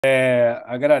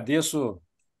Agradeço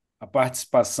a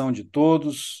participação de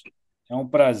todos. É um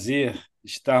prazer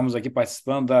estarmos aqui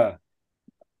participando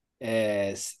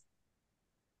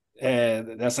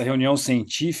dessa reunião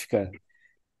científica,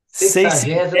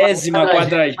 Sexagésima,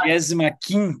 60ª,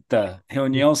 45ª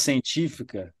reunião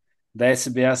científica da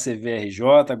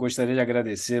SBA-CVRJ. Gostaria de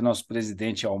agradecer nosso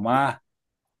presidente Almar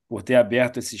por ter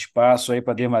aberto esse espaço aí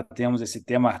para debatermos esse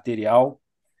tema arterial,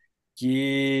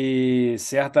 que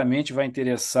certamente vai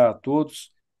interessar a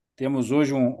todos. Temos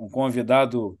hoje um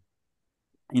convidado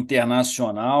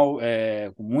internacional,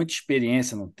 com muita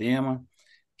experiência no tema.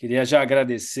 Queria já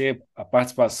agradecer a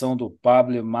participação do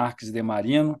Pablo Marques de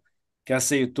Marino, que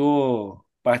aceitou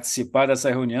participar dessa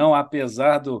reunião,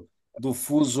 apesar do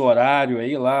fuso horário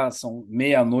aí lá, são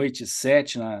meia-noite e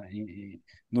 7 em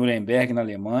Nuremberg, na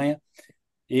Alemanha.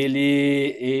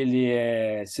 Ele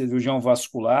é cirurgião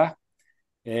vascular,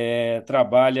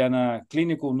 trabalha na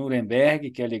Clínica Nuremberg,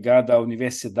 que é ligada à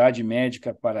Universidade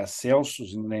Médica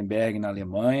Paracelsus, em Nuremberg, na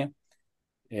Alemanha.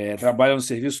 Trabalha no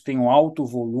serviço que tem um alto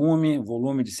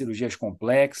volume de cirurgias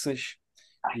complexas,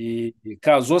 e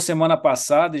casou semana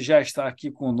passada e já está aqui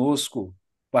conosco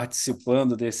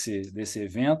participando desse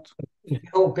evento.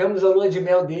 interrompemos a lua de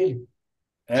mel dele.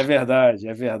 É verdade,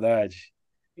 é verdade.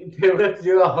 Interrupted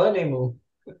your honeymoon.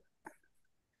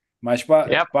 Mas,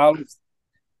 Yep. Paulo,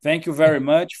 thank you very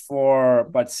much for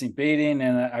participating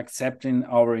and accepting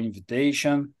our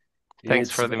invitation. Thanks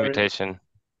It's for the very, invitation.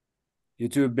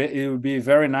 it will be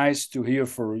very nice to hear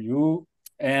from you.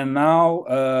 And now,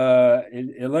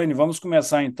 Elaine, vamos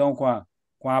começar então com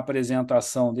a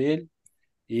apresentação dele.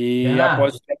 E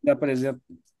após Bernardo, o tempo da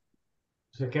apresentação.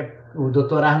 você quer... o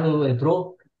doutor Arno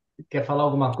entrou? Quer falar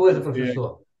alguma coisa,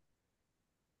 professor?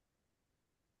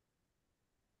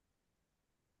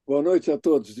 Boa noite a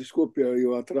todos. Desculpe aí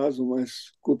o atraso,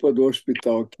 mas culpa do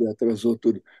hospital que atrasou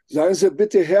tudo. Seien Sie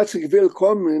bitte herzlich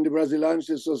willkommen in die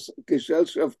Brasilianische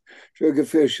Gesellschaft für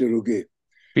Gefäßchirurgie.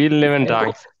 Vielen Ich lieben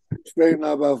Dank. spreche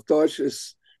aber auf Deutsch,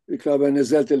 ist, ich glaube, eine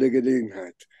seltene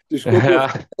Gelegenheit. Desculpe a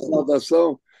Ja,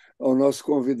 saudação ao nosso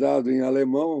convidado em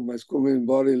alemão, mas como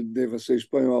embora ele deva ser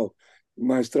espanhol,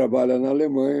 mas trabalha na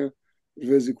Alemanha, de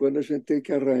vez em quando a gente tem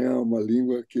que arranhar uma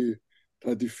língua que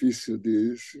está difícil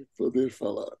de se poder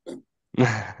falar.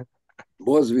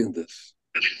 Boas-vindas.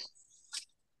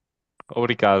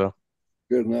 obrigado.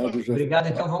 Bernardo já. Obrigado.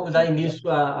 Então vamos dar início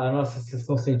à nossa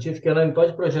sessão científica. Elaine,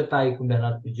 pode projetar aí que o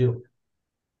Bernardo pediu.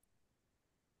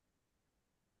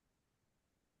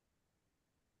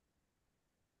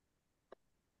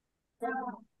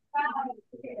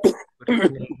 Good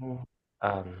evening,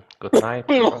 good night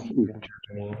from here in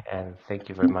Germany, and thank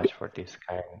you very much for this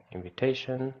kind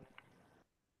invitation.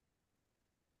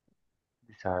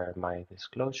 These are my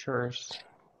disclosures.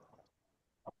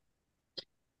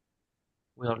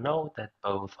 We all know that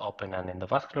both open and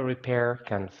endovascular repair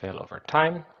can fail over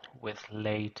time, with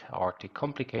late aortic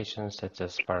complications such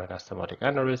as paraanastomotic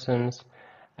aneurysms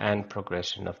and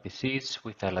progression of disease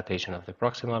with dilatation of the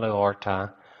proximal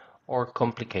aorta or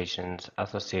complications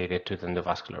associated to the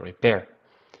endovascular repair.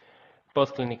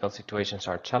 Both clinical situations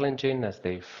are challenging as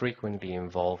they frequently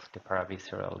involve the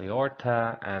paravisceral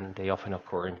aorta, and they often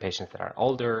occur in patients that are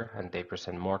older and they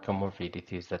present more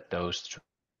comorbidities than those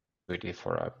treated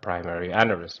for a primary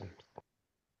aneurysm.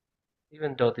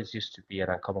 Even though this used to be an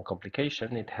uncommon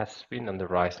complication, it has been on the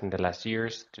rise in the last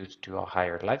years due to a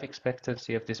higher life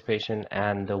expectancy of this patient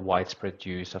and the widespread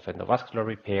use of endovascular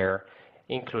repair,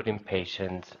 including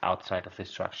patients outside of the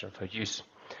structure for use.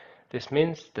 This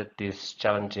means that this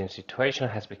challenging situation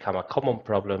has become a common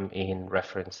problem in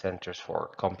reference centers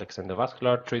for complex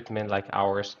endovascular treatment like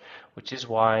ours, which is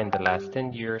why in the last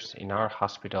 10 years in our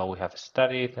hospital we have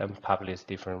studied and published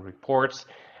different reports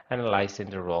analyzing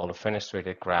the role of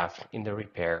fenestrated graft in the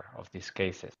repair of these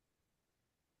cases.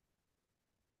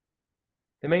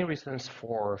 The main reasons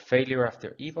for failure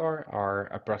after EVAR are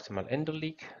a proximal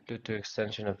endoleak due to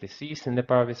extension of disease in the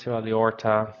paravisceral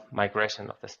aorta, migration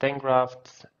of the stent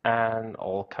grafts, and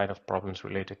all kind of problems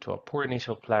related to a poor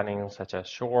initial planning, such as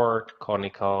short,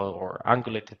 conical, or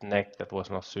angulated neck that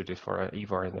was not suited for an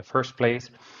EVAR in the first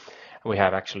place. We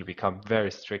have actually become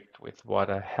very strict with what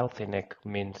a healthy neck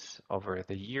means over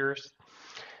the years,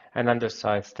 an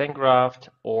undersized stent graft,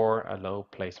 or a low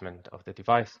placement of the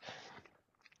device.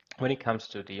 When it comes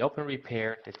to the open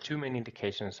repair, the two main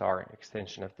indications are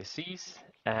extension of disease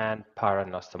and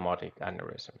paraanostomotic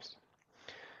aneurysms.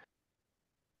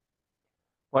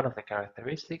 One of the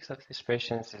characteristics of these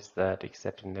patients is that,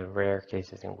 except in the rare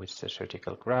cases in which the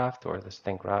surgical graft or the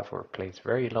stent graft were placed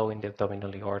very low in the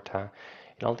abdominal aorta,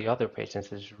 in all the other patients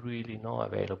there's really no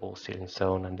available sealing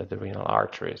zone under the renal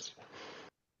arteries.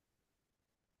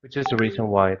 which is the reason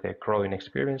why the growing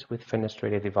experience with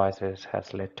fenestrated devices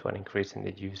has led to an increase in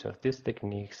the use of these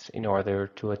techniques in order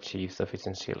to achieve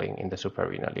sufficient sealing in the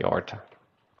suprarenal aorta.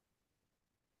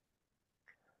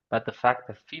 But the fact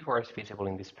that fever is visible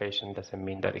in this patient doesn't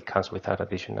mean that it comes without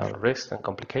additional risks and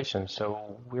complications.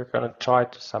 So we're going to try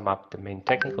to sum up the main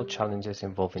technical challenges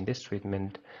involved in this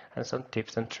treatment and some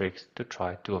tips and tricks to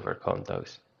try to overcome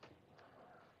those.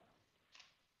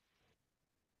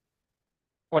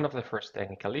 One of the first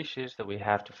technical issues that we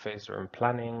have to face during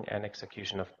planning and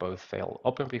execution of both failed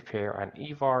open repair and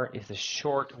EVAR is the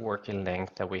short working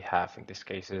length that we have in these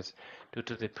cases due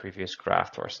to the previous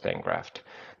graft or stent graft.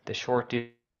 The short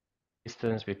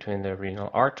distance between the renal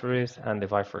arteries and the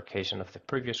bifurcation of the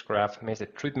previous graft makes the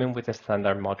treatment with a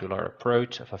standard modular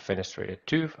approach of a fenestrated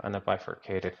tube and a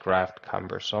bifurcated graft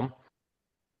cumbersome.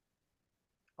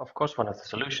 Of course, one of the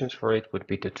solutions for it would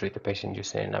be to treat the patient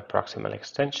using a proximal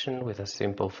extension with a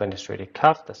simple fenestrated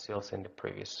cuff that seals in the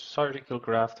previous surgical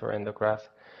graft or endograft.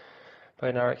 But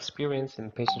in our experience,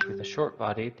 in patients with a short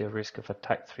body, the risk of a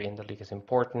type 3 endoleak is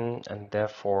important, and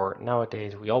therefore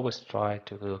nowadays we always try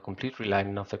to do a complete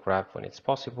relining of the graft when it's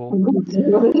possible.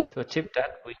 To achieve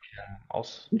that, we can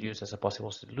also use as a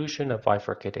possible solution a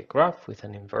bifurcated graft with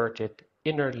an inverted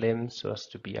inner limb so as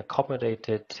to be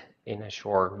accommodated in a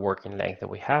short working length that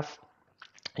we have.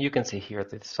 You can see here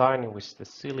the design in which the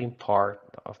sealing part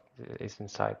is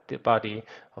inside the body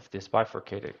of this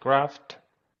bifurcated graft,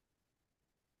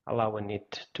 allowing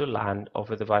it to land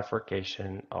over the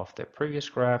bifurcation of the previous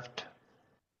graft.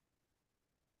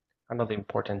 Another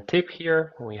important tip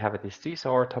here, when we have a diseased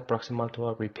aorta proximal to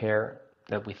a repair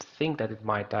that we think that it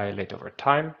might dilate over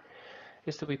time,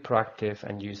 is to be proactive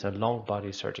and use a long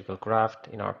body surgical graft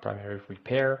in our primary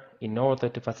repair in order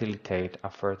to facilitate a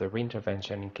further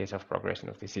reintervention in case of progression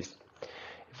of disease.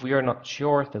 If we are not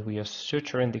sure that we are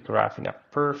suturing the graft in a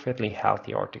perfectly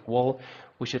healthy aortic wall,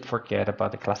 we should forget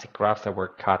about the classic grafts that were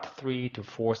cut 3 to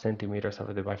 4 centimeters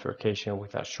over the bifurcation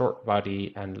with a short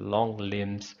body and long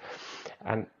limbs,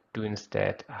 and do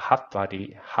instead half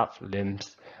body, half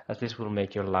limbs, as this will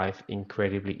make your life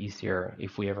incredibly easier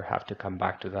if we ever have to come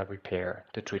back to that repair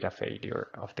to treat a failure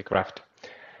of the graft.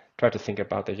 Try to think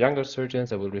about the younger surgeons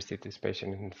that will receive this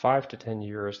patient in 5 to 10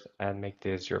 years and make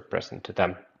this your present to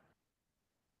them.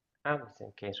 And the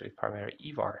same case with primary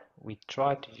EVAR. We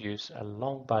try to use a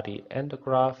long body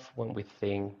endograft when we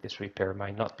think this repair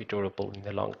might not be durable in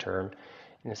the long term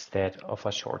instead of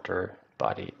a shorter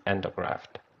body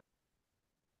endograft.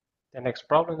 The next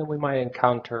problem that we might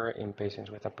encounter in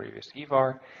patients with a previous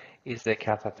EVAR is the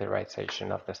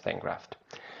catheterization of the stent graft.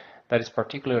 That is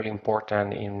particularly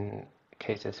important in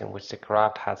cases in which the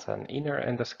graft has an inner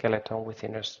endoskeleton with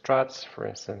inner struts, for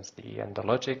instance the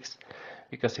endologics,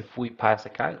 because if we pass a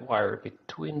guide wire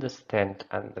between the stent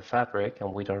and the fabric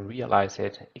and we don't realize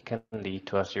it, it can lead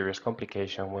to a serious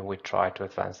complication when we try to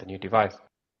advance the new device.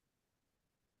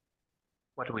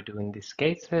 What we do in these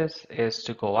cases is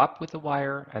to go up with the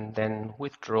wire and then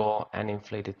withdraw an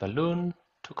inflated balloon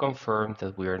to confirm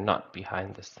that we are not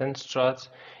behind the stent struts,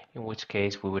 in which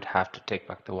case we would have to take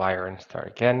back the wire and start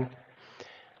again.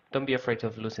 Don't be afraid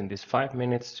of losing these 5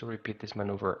 minutes to repeat this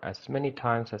maneuver as many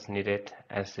times as needed,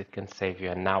 as it can save you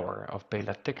an hour of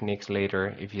bailout techniques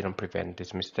later if you don't prevent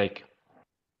this mistake.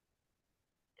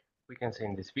 We can see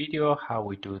in this video how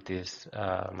we do this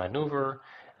maneuver,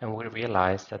 and we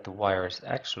realize that the wire is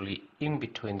actually in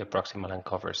between the proximal and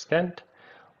cover stent.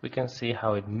 We can see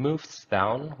how it moves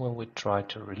down when we try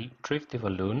to retrieve the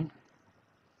balloon.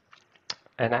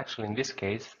 And actually in this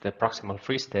case, the proximal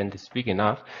free stent is big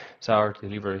enough, so our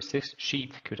delivery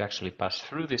sheath could actually pass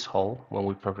through this hole when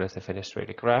we progress the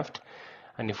fenestrated graft.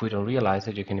 And if we don't realize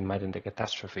it, you can imagine the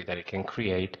catastrophe that it can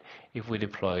create if we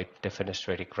deploy the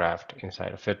fenestrated graft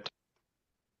inside of it.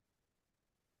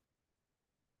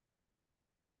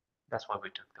 That's why we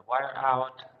took the wire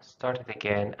out, started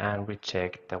again, and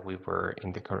rechecked that we were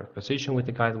in the correct position with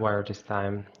the guide wire this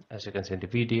time. As you can see in the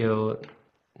video,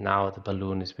 now the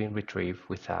balloon is being retrieved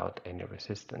without any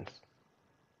resistance.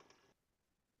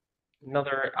 In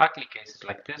other ugly cases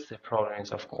like this, the problem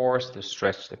is of course to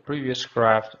stretch the previous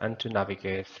graft and to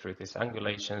navigate through these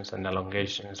angulations and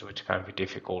elongations, which can be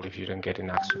difficult if you don't get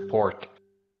enough support.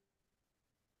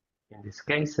 In these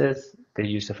cases, the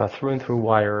use of a through-and-through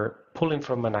wire pulling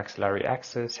from an axillary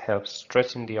axis helps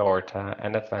stretching the aorta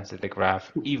and advancing the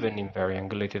graft even in very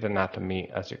angulated anatomy,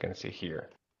 as you can see here.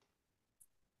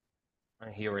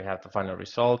 And here we have the final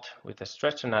result with the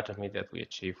stretched anatomy that we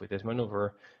achieved with this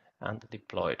maneuver and the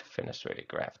deployed fenestrated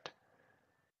graft.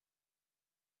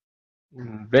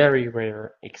 In very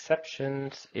rare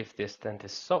exceptions, if the stent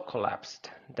is so collapsed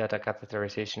that a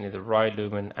catheterization in the right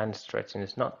lumen and stretching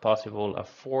is not possible, a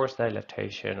forced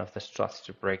dilatation of the struts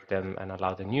to break them and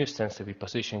allow the new stents to be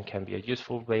positioned can be a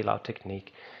useful bailout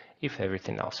technique if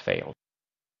everything else fails.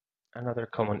 Another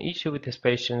common issue with these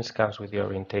patients comes with the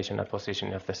orientation and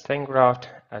positioning of the stent graft.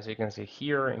 As you can see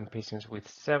here, in patients with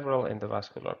several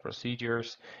endovascular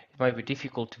procedures, it might be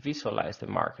difficult to visualize the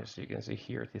markers. You can see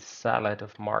here this salad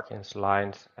of markings,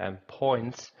 lines, and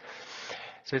points.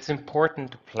 So it's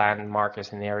important to plan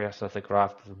markers in areas of the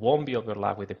graft that won't be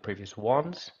overlapped with the previous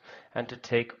ones, and to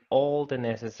take all the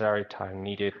necessary time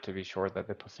needed to be sure that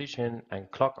the position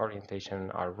and clock orientation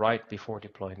are right before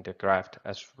deploying the graft,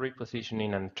 as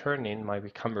repositioning and turning might be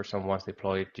cumbersome once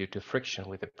deployed due to friction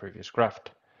with the previous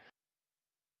graft.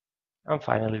 And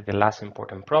finally, the last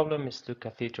important problem is to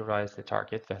catheterize the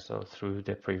target vessel through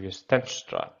the previous stent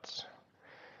struts.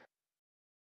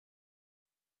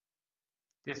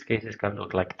 These cases can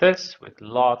look like this, with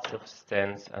lots of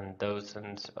stents and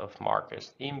dozens of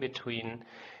markers in between.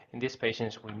 In these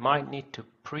patients, we might need to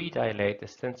pre-dilate the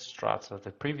stent struts of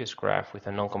the previous graft with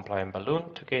a non-compliant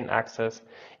balloon to gain access,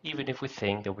 even if we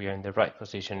think that we are in the right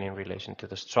position in relation to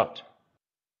the strut.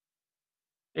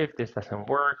 If this doesn't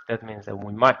work, that means that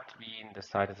we might be in the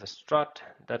side of the strut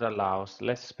that allows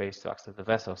less space to access the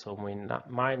vessel, so we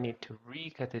might need to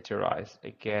recatheterize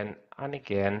again and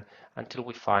again until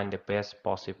we find the best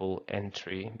possible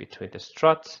entry between the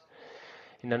struts.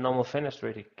 In a normal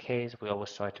fenestrated case, we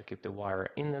always try to keep the wire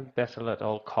in the vessel at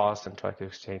all costs and try to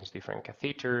exchange different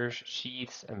catheters,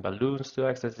 sheaths, and balloons to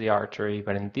access the artery,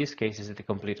 but in this case, it's the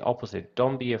complete opposite.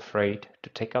 Don't be afraid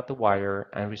to take out the wire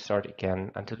and restart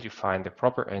again until you find the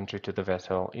proper entry to the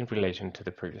vessel in relation to the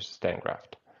previous stent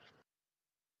graft.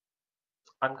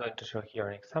 I'm going to show here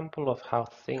an example of how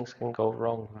things can go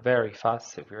wrong very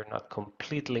fast if you're not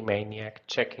completely maniac,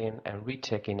 checking and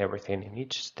rechecking everything in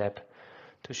each step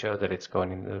to show that it's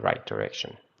going in the right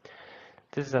direction.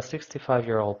 This is a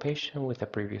 65-year-old patient with a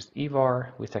previous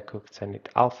EVAR with acute Zenit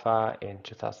alpha in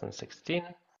 2016.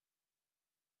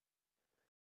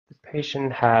 The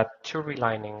patient had two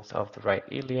relinings of the right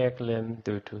iliac limb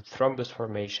due to thrombus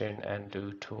formation and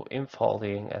due to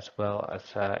infolding, as well as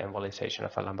embolization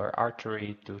of a lumbar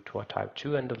artery due to a type 2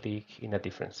 endoleak in a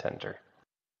different center.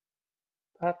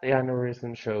 But the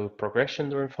aneurysm showed progression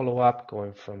during follow-up,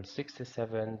 going from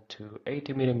 67 to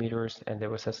 80 millimeters, and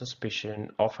there was a suspicion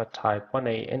of a type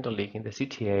 1A endoleak in the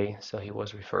CTA, so he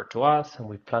was referred to us, and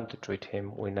we planned to treat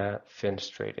him with a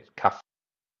fenestrated cuff.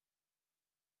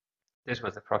 This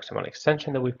was the proximal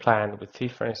extension that we planned with 3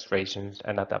 fenestrations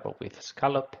and a double-width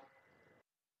scallop.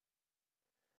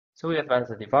 So we advanced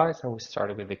the device, and we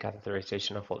started with the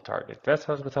catheterization of all target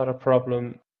vessels without a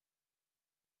problem.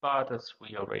 But as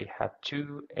we already had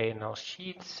 2 anal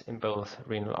sheaths in both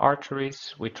renal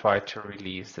arteries, we tried to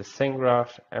release the stent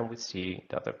graft, and we see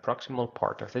that the proximal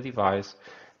part of the device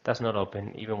does not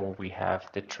open even when we have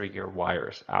the trigger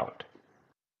wires out.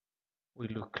 We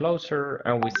look closer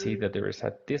and we see that there is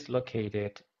a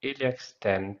dislocated iliac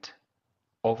stent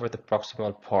over the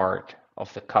proximal part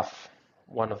of the cuff.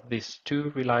 One of these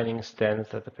 2 relining stents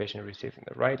that the patient received in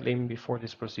the right limb before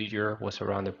this procedure was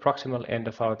around the proximal end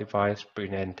of our device,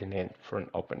 preventing it from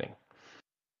opening.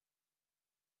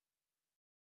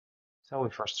 So we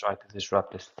first tried to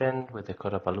disrupt the stent with the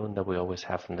coda balloon that we always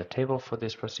have on the table for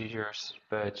these procedures,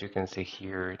 but you can see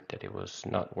here that it was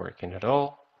not working at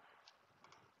all.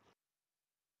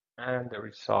 And the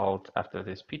result after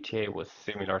this PTA was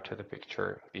similar to the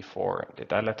picture before: the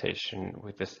dilatation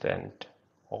with the stent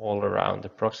all around the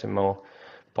proximal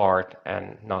part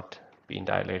and not being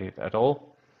dilated at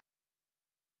all.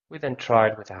 We then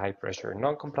tried with a high pressure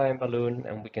non-compliant balloon,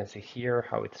 and we can see here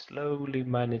how it slowly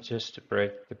manages to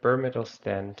break the bare metal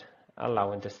stent,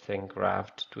 allowing the stent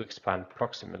graft to expand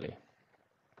proximally.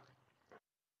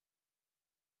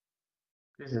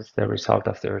 This is the result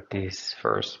after this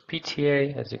first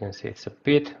PTA. As you can see, it's a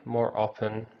bit more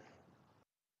open.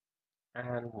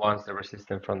 And once the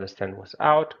resistance from the stent was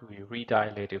out, we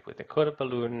redilated with the coda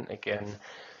balloon again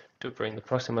to bring the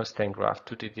proximal stent graft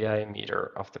to the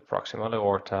diameter of the proximal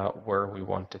aorta where we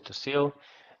wanted to seal,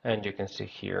 and you can see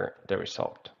here the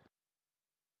result.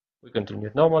 We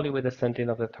continued normally with the stenting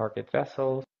of the target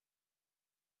vessels,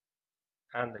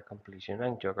 and the completion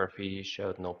angiography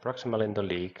showed no proximal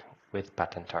endoleak with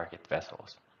patent target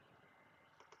vessels.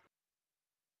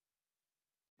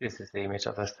 This is the image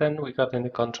of the stent we got in the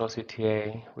control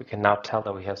CTA. We can now tell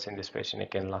that we have seen this patient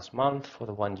again last month for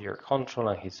the 1-year control,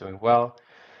 and he's doing well.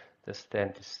 The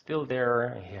stent is still there,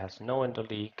 and he has no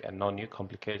endoleak and no new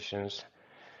complications,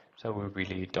 so we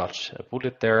really dodged a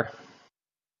bullet there.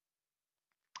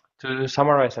 To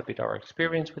summarize a bit our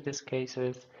experience with these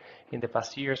cases, in the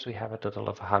past years we have a total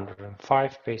of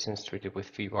 105 patients treated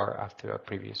with FEVR after a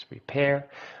previous repair,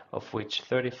 of which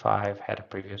 35 had a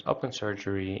previous open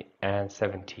surgery and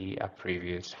 70 a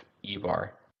previous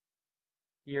EVAR.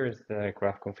 Here is the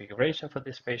graph configuration for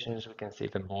these patients. We can see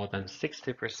that more than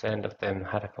 60% of them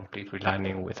had a complete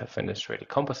relining with a fenestrated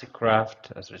composite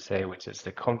graft, as we say, which is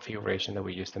the configuration that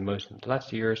we used the most in the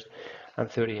last years, and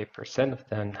 38% of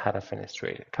them had a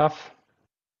fenestrated cuff.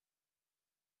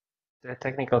 The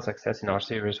technical success in our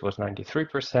series was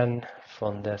 93%.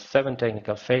 From the 7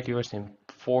 technical failures, in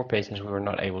 4 patients we were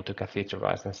not able to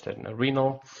catheterize and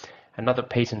stenorenal. Another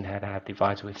patient had a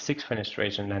device with 6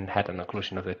 fenestration and had an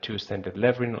occlusion of the 2 stented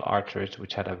left renal arteries,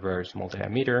 which had a very small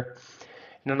diameter.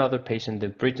 In another patient, the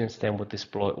bridging stem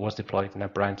was deployed in a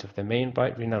branch of the main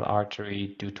right renal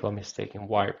artery due to a mistaken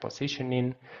wire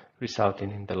positioning, resulting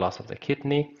in the loss of the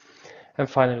kidney. And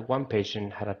finally, one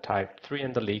patient had a type 3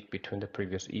 endoleak between the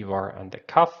previous EVAR and the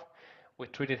cuff. We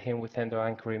treated him with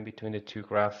endoanchoring between the 2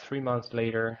 grafts 3 months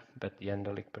later, but the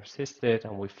endoleak persisted,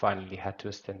 and we finally had to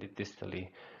extend it distally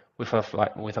with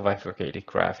a bifurcated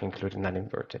graft, including an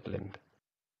inverted limb.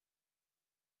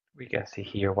 We can see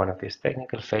here one of these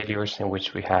technical failures in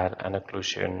which we had an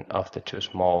occlusion of the 2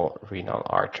 small renal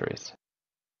arteries.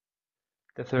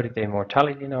 The 30-day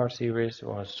mortality in our series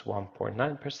was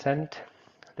 1.9%.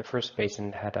 The first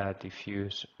patient had a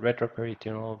diffuse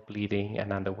retroperitoneal bleeding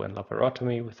and underwent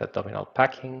laparotomy with abdominal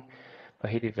packing,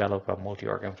 but he developed a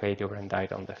multi-organ failure and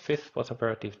died on the 5th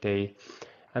postoperative day,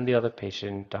 and the other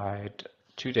patient died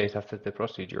 2 days after the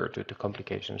procedure due to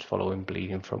complications following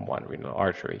bleeding from one renal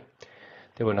artery.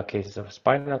 There were no cases of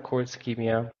spinal cord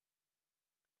ischemia.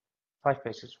 5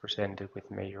 patients presented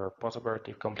with major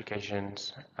postoperative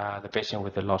complications. The patient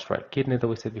with the lost right kidney that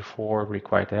we said before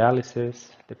required dialysis.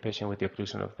 The patient with the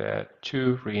occlusion of the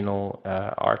 2 renal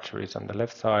arteries on the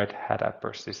left side had a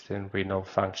persistent renal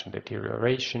function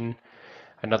deterioration.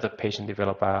 Another patient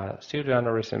developed a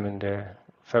pseudoaneurysm in the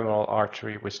femoral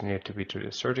artery, which needed to be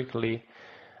treated surgically.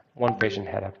 One patient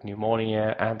had a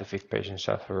pneumonia, and the 5th patient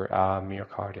suffered a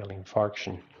myocardial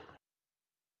infarction.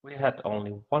 We had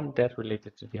only 1 death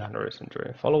related to the aneurysm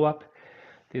during follow-up.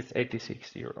 This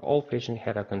 86-year-old patient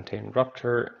had a contained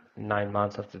rupture 9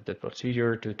 months after the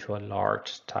procedure due to a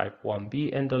large type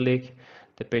 1B endoleak.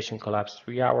 The patient collapsed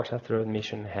 3 hours after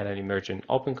admission, had an emergent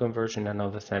open conversion and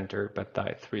of the center, but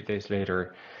died 3 days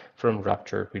later from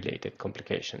rupture-related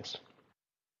complications.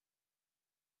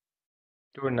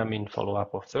 During a mean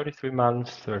follow-up of 33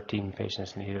 months, 13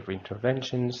 patients needed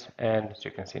reinterventions, and as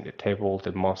you can see in the table,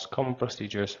 the most common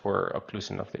procedures were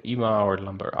occlusion of the EMA or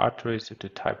lumbar arteries due to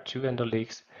type 2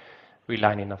 endoleaks,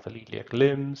 relining of the iliac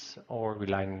limbs, or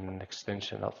relining and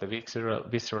extension of the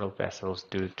visceral vessels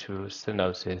due to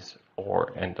stenosis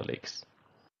or endoleaks.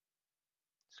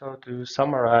 So to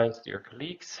summarize, dear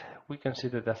colleagues, we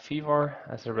consider that FEVAR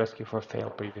as a rescue for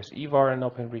failed previous EVAR and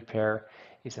open repair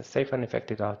is a safe and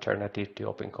effective alternative to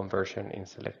open conversion in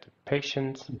selected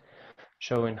patients,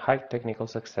 showing high technical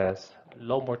success,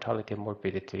 low mortality and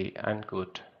morbidity, and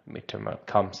good midterm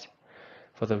outcomes.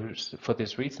 For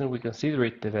this reason, we consider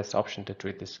it the best option to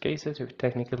treat these cases if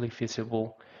technically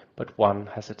feasible, but one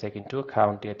has to take into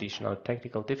account the additional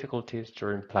technical difficulties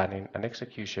during planning and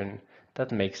execution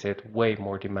that makes it way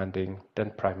more demanding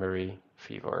than primary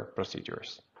FEVAR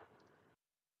procedures.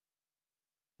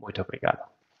 Muito obrigado.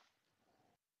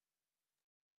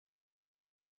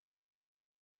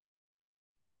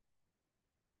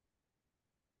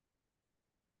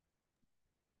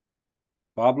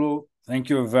 Pablo, thank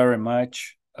you very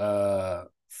much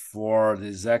for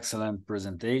this excellent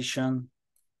presentation.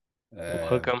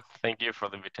 Welcome. Thank you for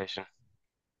the invitation.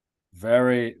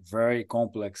 Very, very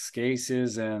complex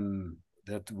cases and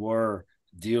that were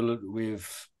dealt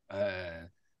with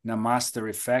in a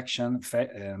master fashion.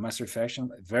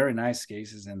 Very nice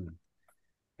cases, and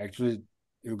actually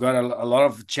you got a lot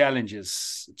of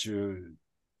challenges to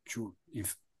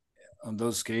if on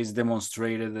those cases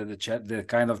demonstrated the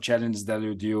kind of challenge that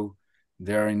you do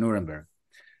there in Nuremberg.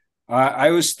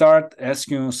 I will start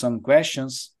asking you some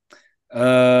questions.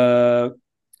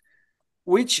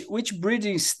 Which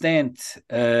breeding stent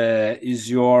is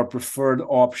your preferred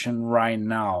option right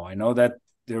now? I know that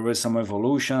there was some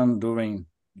evolution during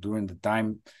the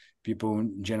time. People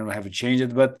in general have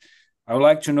changed, but I would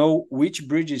like to know which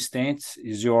breeding stent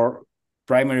is your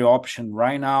primary option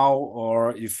right now,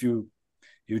 or if you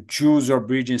choose your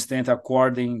bridging stent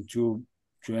according to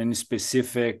any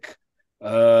specific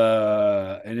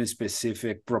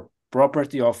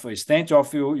property of a stent, or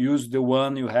if you use the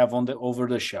one you have on the over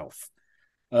the shelf.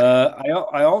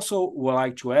 I also would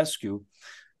like to ask you,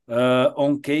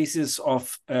 on cases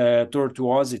of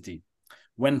tortuosity.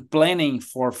 When planning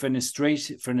for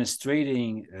fenestrated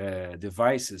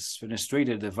devices,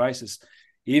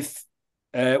 if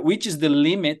which is the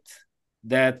limit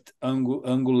that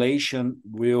angulation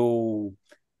will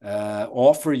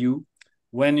offer you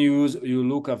when you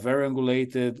look a very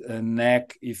angulated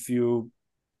neck,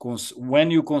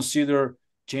 when you consider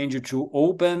change to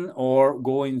open or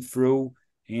going through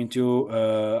into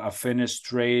a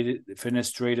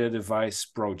fenestrated device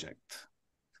project.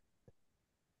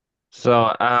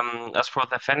 So as for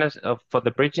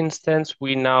the bridging stents,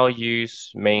 we now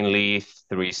use mainly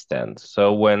 3 stents.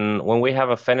 So when we have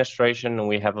a fenestration and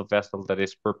we have a vessel that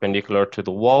is perpendicular to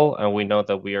the wall, and we know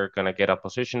that we are going to get a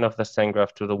position of the stent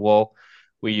graft to the wall,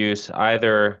 we use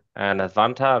either an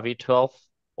Advanta, a V12,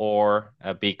 or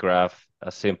a B graft, a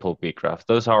simple B graft.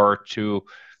 Those are our 2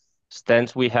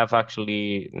 stents. We have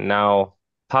actually now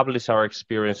published our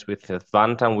experience with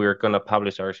Advanta, and we're going to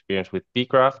publish our experience with B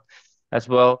graft as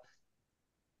well.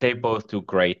 They both do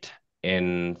great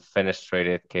in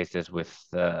fenestrated cases with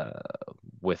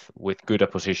good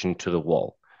opposition to the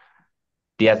wall.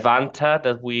 The Advanta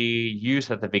that we used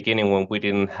at the beginning when we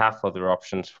didn't have other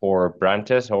options for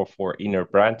branches or for inner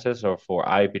branches or for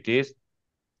IBDs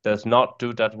does not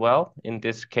do that well in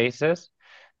these cases.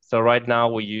 So right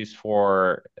now we use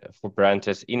for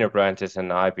branches, inner branches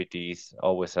and IBDs,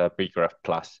 always a BGRAF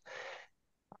plus.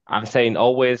 I'm saying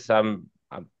always, I'm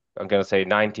going to say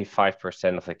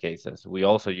 95% of the cases. We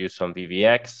also use some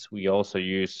VVX. We also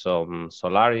use some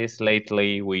Solaris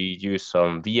lately. We use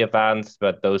some V-Advance,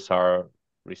 but those are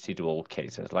residual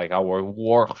cases. Like our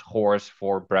workhorse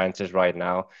for branches right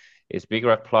now is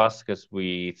BGRAF Plus because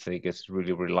we think it's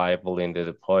really reliable in the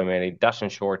deployment. It doesn't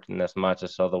shorten as much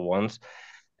as other ones,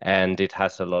 and it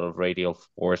has a lot of radial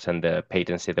force, and the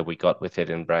patency that we got with it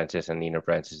in branches and inner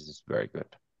branches is very good.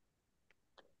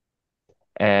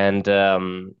 And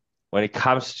when it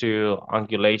comes to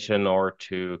angulation or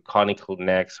to conical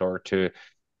necks or to,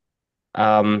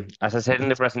 as I said in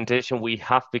the presentation, we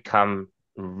have become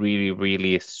really,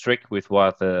 really strict with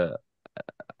what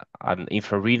an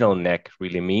infrarenal neck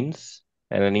really means.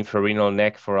 And an infrarenal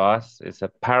neck for us is a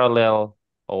parallel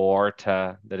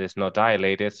aorta that is not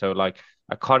dilated. So like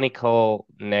a conical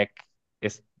neck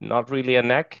is not really a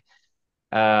neck.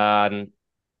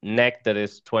 Neck that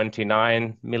is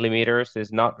 29 millimeters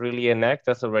is not really a neck.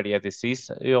 That's already a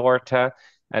disease aorta.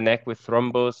 A neck with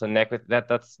thrombus, a neck with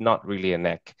that's not really a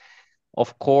neck.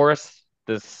 Of course,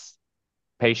 there's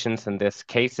patients and there's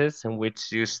cases in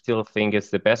which you still think it's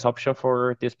the best option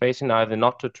for this patient, either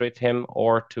not to treat him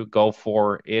or to go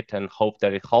for it and hope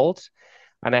that it holds.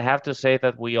 And I have to say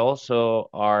that we also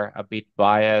are a bit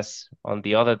biased on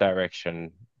the other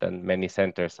direction than many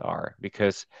centers are,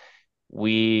 because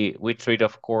we treat,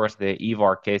 of course, the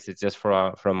EVAR cases just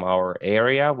from our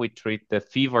area. We treat the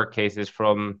fever cases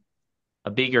from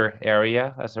a bigger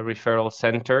area as a referral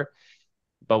center,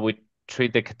 but we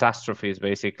treat the catastrophes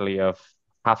basically of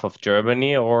half of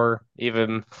Germany or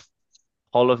even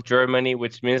all of Germany,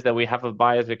 which means that we have a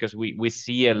bias because we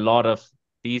see a lot of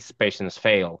these patients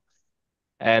fail.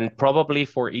 And probably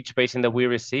for each patient that we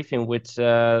receive in which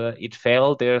it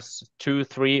failed, there's 2,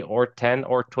 3, or 10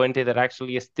 or 20 that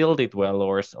actually still did well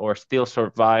or still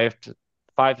survived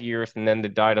 5 years and then they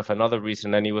died of another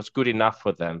reason and it was good enough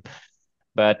for them.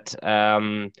 But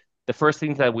the first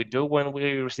thing that we do when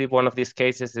we receive one of these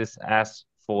cases is ask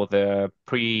for the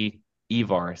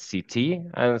pre-EVAR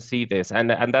CT and see this. And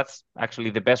that's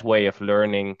actually the best way of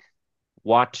learning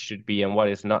what should be and what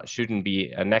is not shouldn't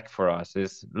be a neck for us,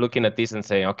 is looking at this and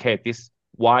saying, okay,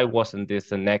 why wasn't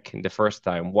this a neck in the first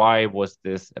time? Why was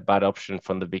this a bad option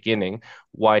from the beginning?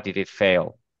 Why did it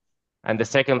fail? And the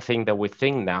second thing that we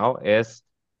think now is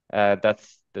there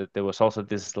was also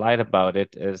this slide about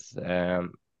it, is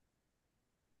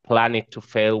plan it to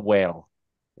fail well.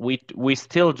 We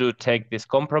still do take these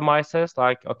compromises,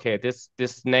 like, okay, this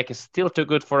neck is still too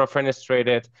good for a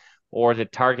fenestrated, or the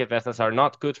target vessels are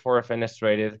not good for a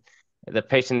fenestrated. The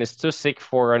patient is too sick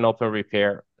for an open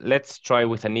repair. Let's try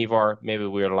with an EVAR. Maybe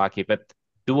we're lucky, but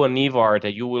do an EVAR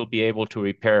that you will be able to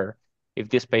repair if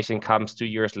this patient comes 2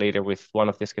 years later with one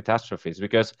of these catastrophes.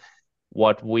 Because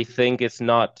what we think is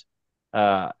not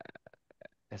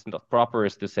proper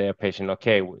is to say a patient,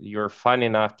 okay, you're fine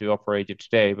enough to operate you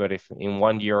today, but if in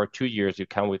 1 year or 2 years you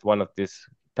come with one of these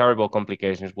terrible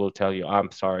complications, we'll tell you, I'm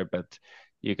sorry, but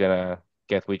you're gonna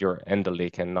get with your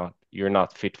endoleak and you're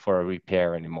not fit for a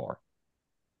repair anymore.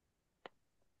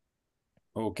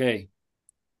 Okay.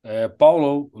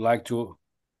 Paulo would like to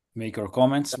make your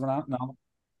comments now.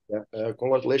 Yeah.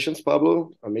 Congratulations,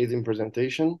 Pablo. Amazing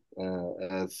presentation.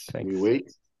 As Thanks. we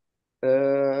wait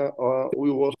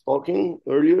we was talking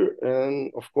earlier,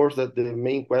 and of course that the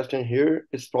main question here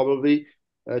is probably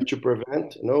to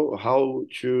prevent, how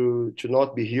to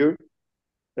not be here.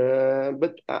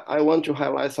 But I want to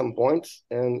highlight some points,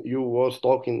 and you was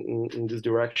talking in this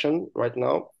direction right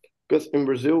now, because in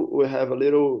Brazil we have a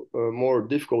little more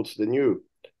difficulties than you.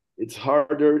 It's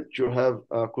harder to have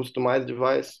a customized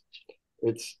device.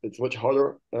 It's much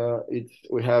harder.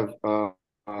 We have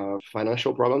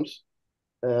financial problems.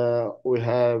 We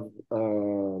have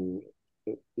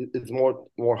it's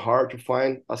more hard to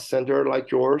find a center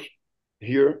like yours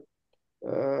here.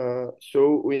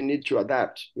 So we need to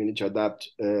adapt. We need to adapt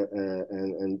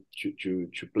and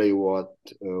to play what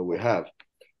we have.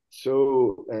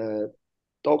 So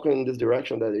talking in this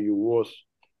direction that you was,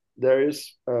 there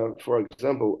is, for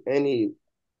example, any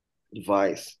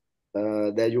device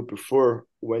that you prefer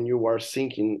when you are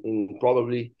thinking in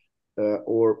probably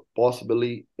or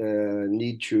possibly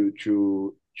need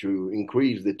to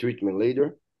increase the treatment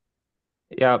later.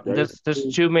 Yeah, There is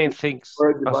there's two main things. a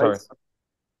Oh, sorry. device.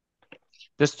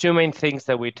 There's two main things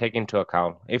that we take into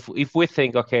account. If we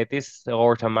think, okay, this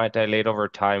aorta might dilate over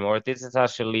time, or this is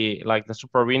actually like the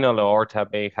suprarenal aorta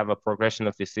may have a progression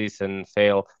of disease and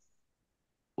fail,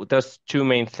 there's two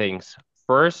main things.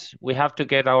 First, we have to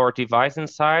get our device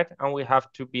inside, and we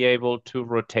have to be able to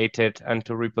rotate it and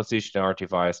to reposition our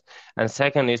device. And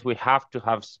second is we have to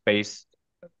have space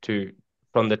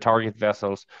from the target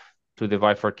vessels to the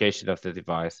bifurcation of the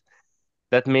device.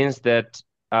 That means that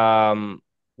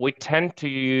we tend to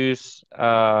use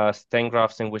stent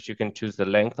grafts in which you can choose the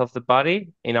length of the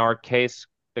body. In our case,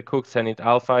 the Cook Zenit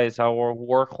Alpha is our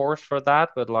workhorse for that,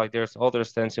 but like there's other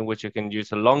stents in which you can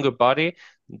use a longer body.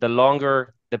 The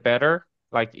longer, the better.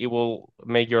 Like it will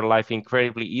make your life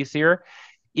incredibly easier.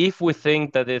 If we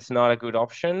think that it's not a good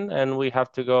option and we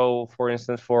have to go, for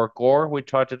instance, for gore, we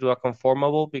try to do a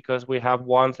conformable because we have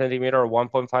 1 centimeter or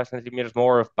 1.5 centimeters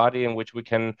more of body in which we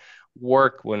can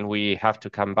work when we have to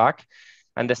come back.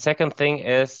 And the second thing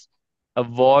is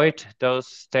avoid those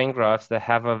stent grafts that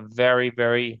have a very,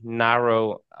 very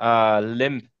narrow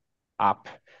limb up.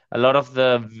 A lot of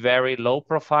the very low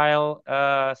profile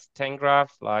stent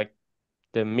grafts, like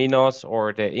the Minos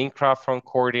or the Incraft from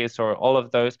Cordis or all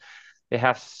of those, they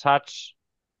have such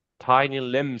tiny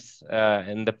limbs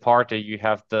in the part that you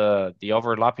have the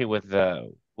overlapping with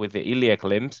the iliac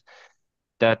limbs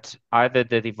that either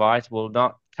the device will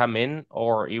not come in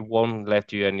or it won't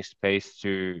let you any space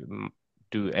to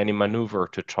do any maneuver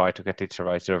to try to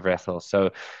catheterize your vessel.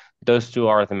 So those two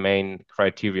are the main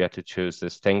criteria to choose the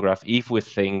stent graft if we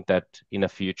think that in the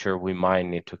future we might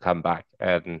need to come back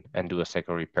and do a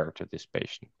second repair to this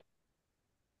patient.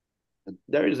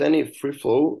 There is any free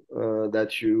flow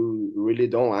that you really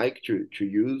don't like to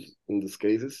use in these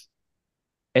cases?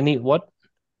 Any what?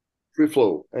 Free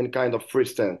flow, any kind of free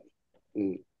stent.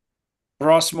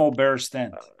 Proximal bare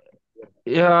stent.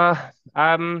 Yeah,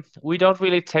 we don't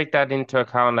really take that into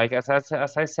account. Like as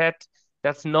I said,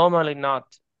 that's normally not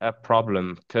a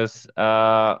problem because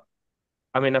I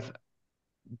mean,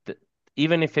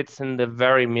 even if it's in the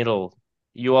very middle,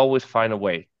 you always find a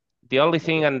way. The only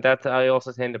thing, and that I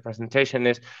also say in the presentation,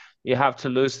 is you have to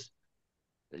lose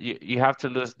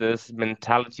this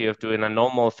mentality of doing a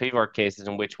normal fever cases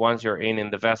in which once you're in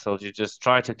the vessel, you just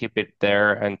try to keep it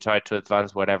there and try to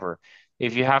advance whatever.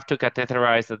 If you have to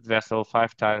catheterize that vessel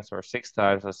 5 times or 6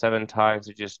 times or 7 times,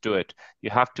 you just do it.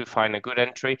 You have to find a good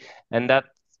entry, and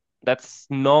that's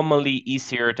normally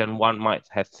easier than one might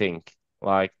have think.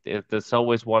 Like there's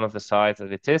always one of the sides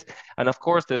that it is, and of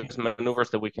course there's maneuvers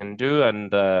that we can do,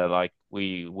 and like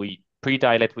we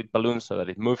pre-dilate with balloons so that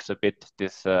it moves a bit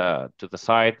this to the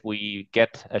side. We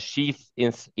get a sheath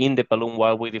in the balloon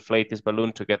while we deflate this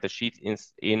balloon to get the sheath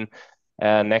in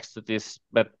next to this,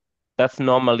 but that's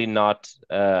normally not.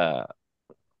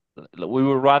 We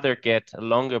would rather get a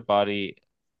longer body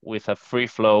with a free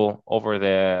flow over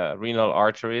the renal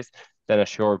arteries than a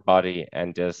short body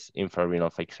and just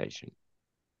infrarenal fixation.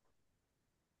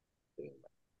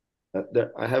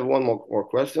 I have one more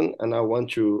question, and I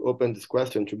want to open this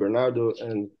question to Bernardo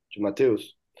and to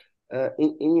Mateus.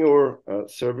 In your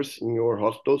service, in your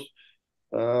hospitals,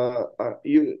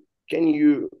 can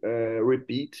you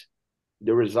repeat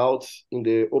the results in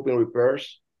the open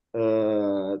repairs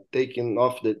taking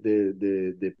off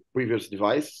the previous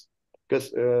device?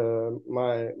 Because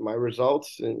my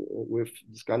results with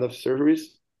this kind of surgeries,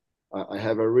 I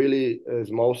have a really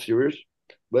small series,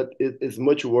 but it is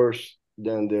much worse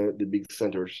than the big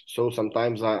centers. So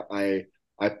sometimes I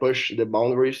push the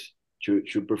boundaries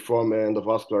to perform an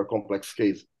endovascular complex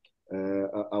case.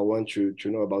 I want to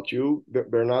know about you,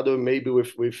 Bernardo. Maybe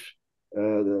with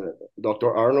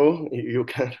Dr. Arno, you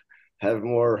can have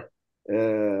more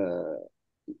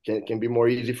can be more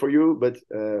easy for you. But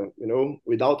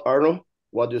without Arno,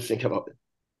 what do you think about it?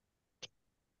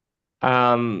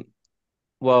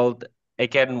 Well,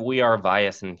 again, we are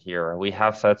biased in here. We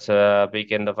have such a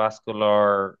big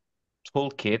endovascular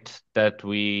toolkit that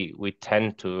we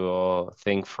tend to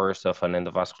think first of an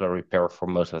endovascular repair for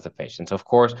most of the patients. Of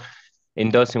course, in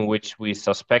those in which we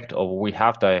suspect or we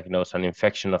have diagnosed an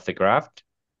infection of the graft,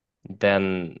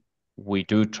 then we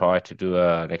do try to do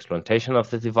an explantation of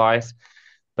the device,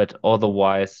 but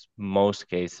otherwise, most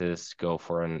cases go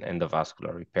for an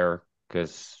endovascular repair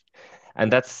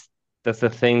and that's the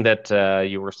thing that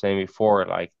you were saying before,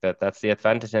 like that's the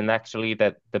advantage, and actually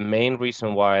that the main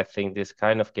reason why I think this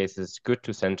kind of case is good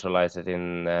to centralize it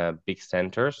in big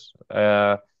centers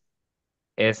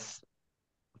is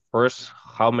first,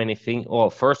 how many things? Well,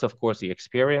 first, of course, the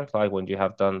experience. Like when you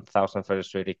have done thousands of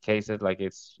illustrated cases, like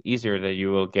it's easier that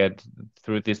you will get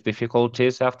through these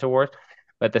difficulties afterwards.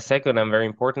 But the second and very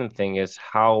important thing is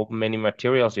how many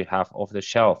materials you have off the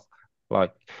shelf.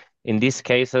 Like in these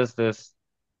cases,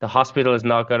 the hospital is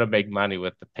not going to make money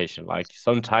with the patient. Like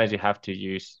sometimes you have to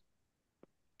use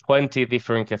 20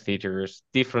 different catheters,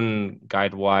 different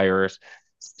guide wires,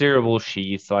 steerable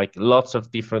sheets, like lots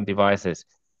of different devices.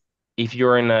 If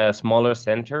you're in a smaller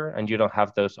center and you don't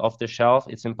have those off the shelf,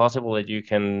 it's impossible that you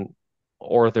can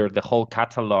order the whole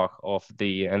catalog of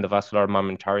the endovascular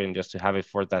armamentarium just to have it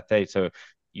for that day. So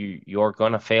you're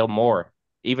gonna fail more,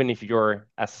 even if you're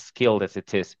as skilled as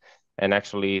it is. And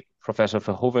actually, Professor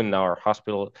Verhoeven in our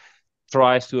hospital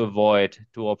tries to avoid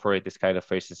to operate this kind of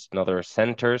cases in other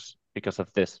centers because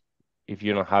of this. If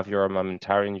you don't have your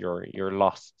armamentarium, you're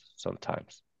lost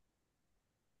sometimes.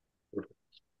 Perfect.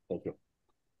 Thank you.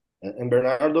 And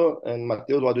Bernardo and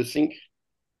Matheus, what do you think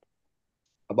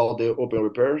about the open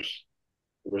repairs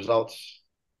results?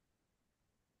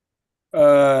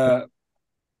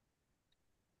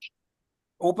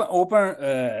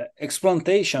 Open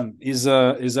explantation is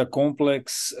a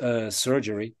complex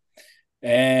surgery,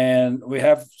 and we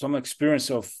have some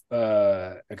experience of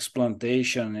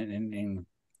explantation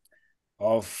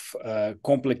of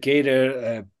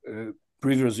complicated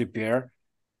previous repair.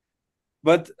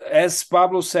 But as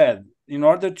Pablo said, in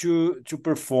order to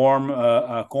perform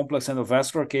a complex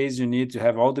endovascular case, you need to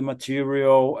have all the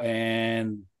material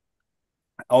and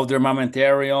all the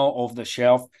armamentarium off the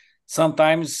shelf.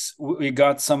 Sometimes we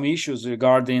got some issues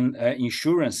regarding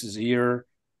insurances here,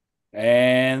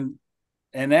 and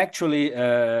actually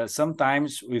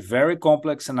sometimes with very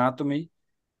complex anatomy,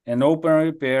 an open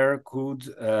repair could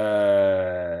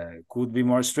be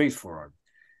more straightforward.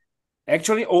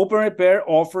 Actually, open repair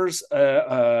offers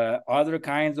other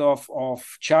kinds of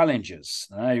challenges.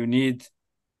 You need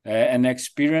an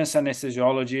experienced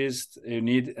anesthesiologist. You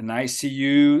need an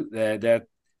ICU that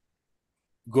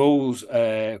goes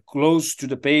close to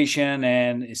the patient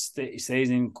and stays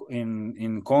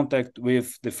in contact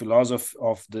with the philosophy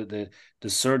of the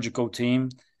surgical team.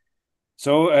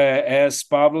 So, as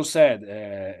Pablo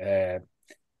said,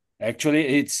 actually,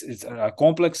 it's a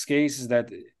complex case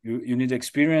that you need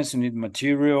experience, you need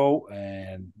material,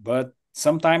 but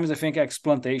sometimes I think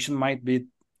explantation might be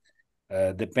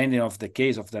depending of the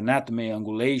case of the anatomy,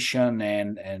 angulation,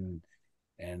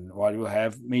 and what you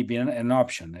have maybe an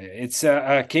option. It's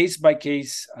a case by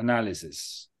case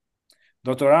analysis.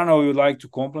 Dr. Arno, would you like to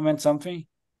complement something?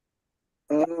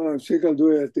 I think I'll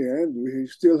do it at the end. We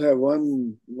still have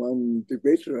one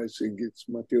debater. I think it's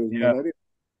Matheus Manari.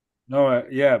 No,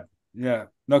 yeah.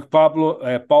 No,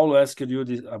 Paulo asked you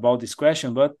about this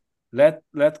question, but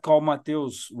let call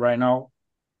Matheus right now.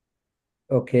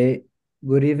 Okay.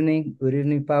 Good evening,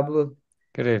 Pablo.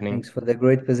 Good evening. Thanks for the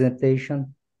great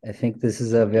presentation. I think this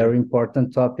is a very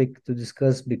important topic to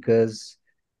discuss because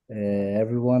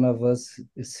every one of us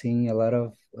is seeing a lot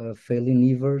of failing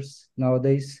levers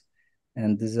nowadays,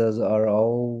 and these are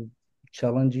all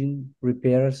challenging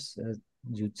repairs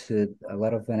due to a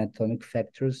lot of anatomic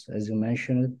factors, as you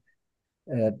mentioned.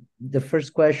 The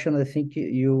first question, I think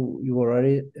you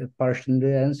already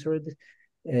partially answered,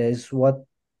 is what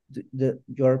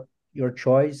your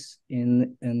choice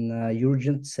in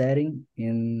urgent setting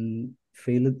in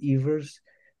failed evers.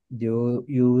 Do you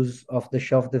use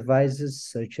off-the-shelf devices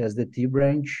such as the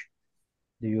T-branch?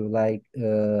 Do you like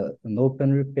an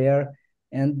open repair?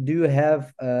 And do you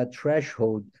have a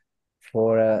threshold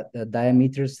for a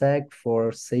diameter sag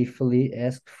for safely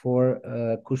ask for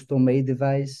a custom-made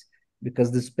device?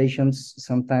 Because these patients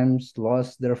sometimes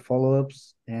lost their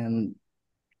follow-ups and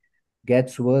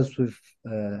get to us with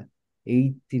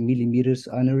 80 millimeters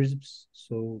aneurysms.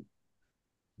 So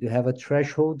do you have a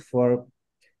threshold for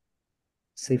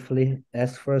safely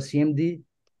ask for a CMD?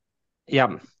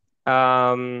 Yeah.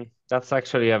 That's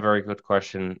actually a very good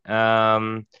question.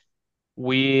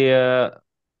 We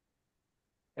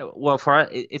Well, for us,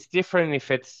 it's different if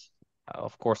it's,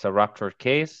 of course, a ruptured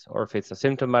case, or if it's a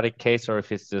symptomatic case, or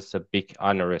if it's just a big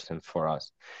aneurysm for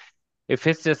us. If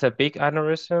it's just a big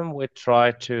aneurysm, we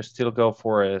try to still go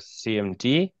for a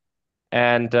CMD.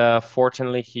 And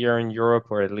fortunately, here in Europe,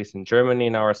 or at least in Germany,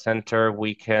 in our center,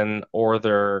 we can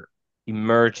order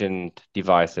emergent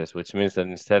devices, which means that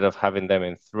instead of having them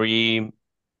in 3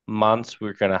 months,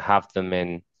 we're going to have them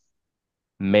in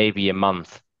maybe a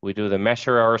month. We do the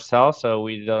measure ourselves, so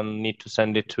we don't need to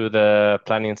send it to the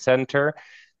planning center,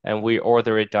 and we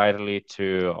order it directly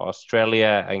to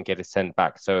Australia and get it sent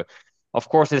back. So, of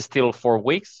course, it's still 4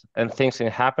 weeks, and things can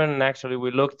happen. And actually,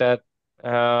 we looked at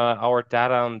our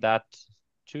data on that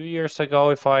 2 years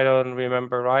ago, if I don't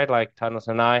remember right, like Thanos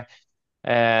and I,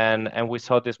 and we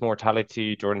saw this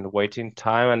mortality during the waiting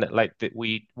time, and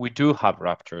we do have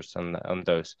ruptures on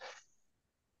those.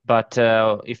 But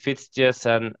if it's just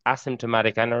an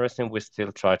asymptomatic aneurysm, we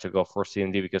still try to go for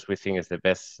CMD because we think it's the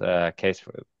best case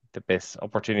for the best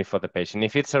opportunity for the patient.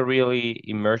 If it's a really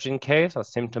emergent case, a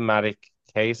symptomatic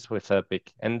case with a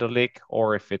big endoleak,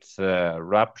 or if it's a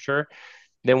rupture,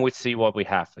 then we see what we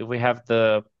have. If we have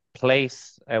the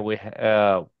place, we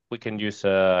can use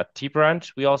a T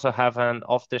branch. We also have an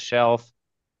off-the-shelf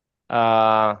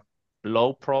uh,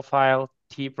 low profile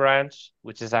T branch,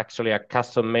 which is actually a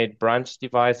custom made branch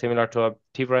device similar to a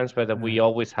T branch, but that we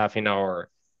always have in our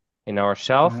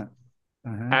shelf.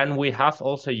 And we have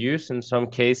also used in some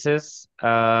cases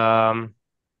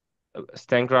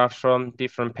stent grafts from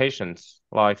different patients,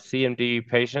 like CMD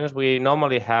patients. We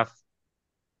normally have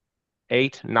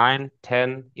 8, 9,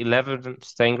 10, 11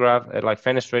 stent graft, like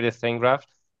fenestrated stent graft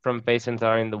from patients that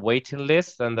are in the waiting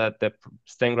list and that the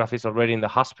stent graft is already in the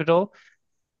hospital.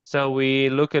 So we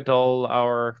look at all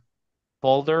our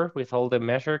folder with all the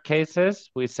measure cases.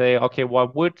 We say, okay,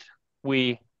 what would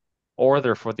we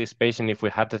order for this patient if we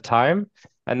had the time?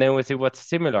 And then we see what's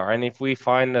similar. And if we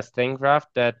find a stent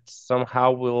graft that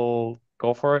somehow will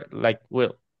go for it, like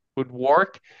would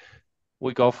work,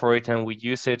 we go for it and we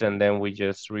use it, and then we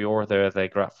just reorder the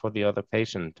graft for the other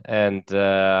patient. And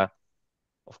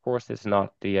of course, it's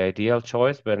not the ideal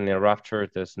choice, but in a rupture,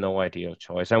 there's no ideal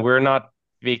choice. And we're not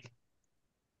big.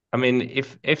 I mean,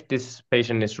 if this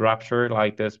patient is ruptured,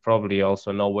 like there's probably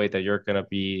also no way that you're gonna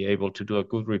be able to do a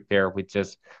good repair with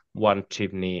just one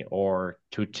kidney or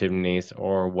two kidneys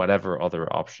or whatever other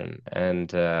option.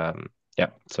 And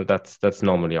yeah, so that's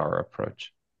normally our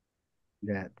approach.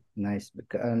 Yeah, nice.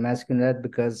 I'm asking that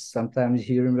because sometimes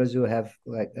here in Brazil have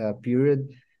like a period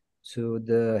to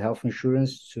the health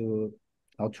insurance to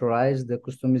authorize the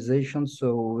customization,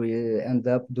 so we end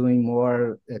up doing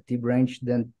more T branch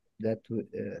than that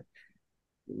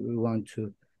we want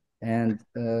to. And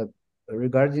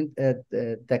regarding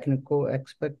technical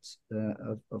aspects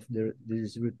of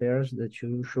these repairs that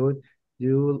you showed,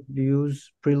 do you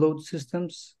use preload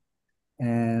systems,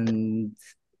 and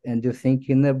do you think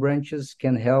inner branches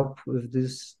can help with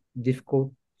this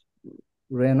difficult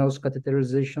renal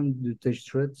catheterization due to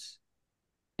struts?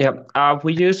 Yeah,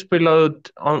 we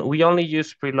only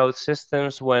use preload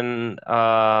systems when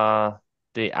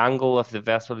the angle of the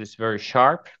vessel is very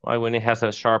sharp, like when it has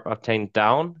a sharp obtained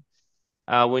down.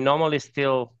 We normally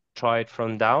still try it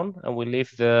from down, and we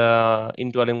leave the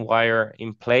indwelling wire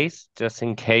in place just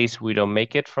in case we don't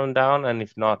make it from down. And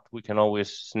if not, we can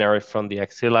always snare it from the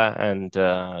axilla and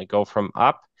go from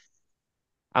up.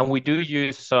 And we do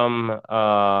use some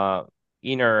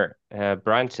inner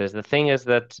branches. The thing is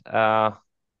that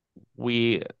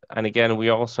we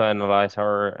also analyze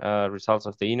our results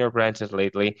of the inner branches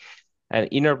lately. And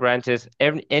inner branches,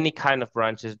 any kind of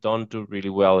branches don't do really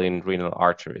well in renal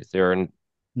arteries. They're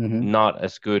not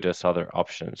as good as other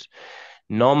options.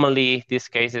 Normally, these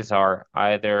cases are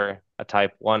either a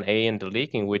type 1A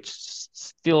endoleak, in which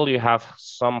still you have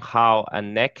somehow a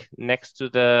neck next to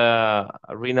the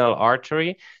renal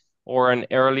artery, or an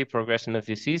early progression of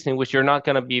disease in which you're not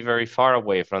going to be very far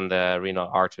away from the renal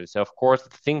artery. So, of course, the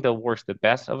thing that works the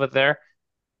best over there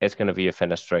is going to be a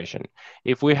fenestration.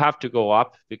 If we have to go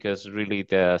up because really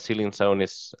the sealing zone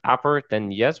is upper,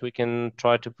 then yes, we can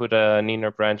try to put an inner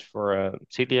branch for a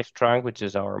celiac trunk, which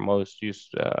is our most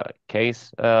used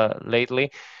case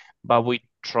lately. But we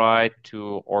try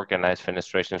to organize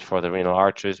fenestrations for the renal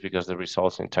arteries because the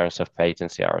results in terms of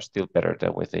patency are still better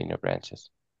than with the inner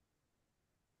branches.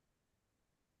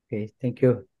 Okay, thank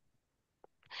you.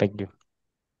 Thank you.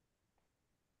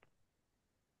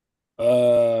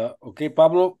 Okay,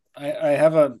 Pablo, I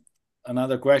have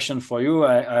another question for you.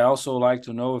 I also like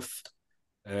to know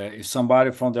if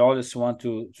somebody from the audience want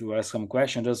to ask some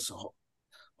question, just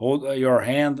hold your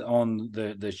hand on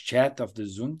the chat of the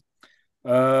Zoom.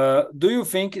 Do you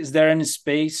think is there any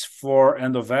space for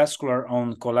endovascular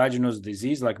on collagenous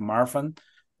disease like Marfan,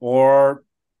 or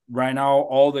right now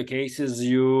all the cases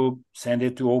you send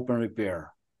it to open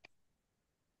repair?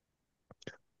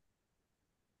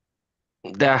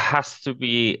 There has to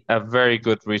be a very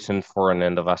good reason for an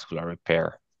endovascular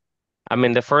repair. I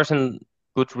mean, the first and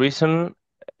good reason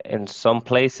in some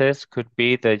places could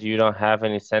be that you don't have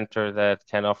any center that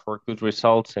can offer good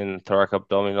results in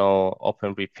thoracoabdominal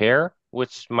open repair,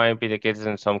 which might be the case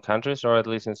in some countries, or at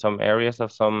least in some areas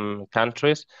of some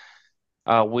countries.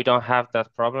 We don't have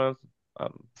that problem.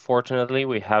 Fortunately,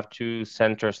 we have two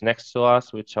centers next to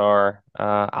us, which are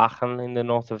Aachen in the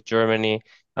north of Germany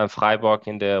and Freiburg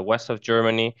in the west of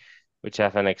Germany, which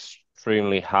have an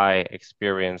extremely high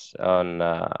experience on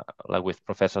like with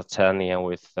Professor Czerny and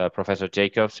with Professor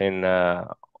Jacobs in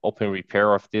open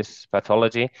repair of this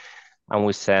pathology. And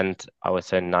we send, I would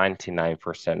say,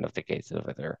 99% of the cases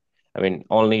over there. I mean,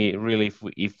 only really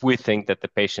if we think that the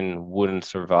patient wouldn't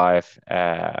survive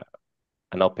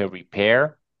an open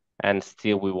repair and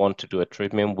still we want to do a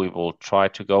treatment, we will try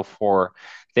to go for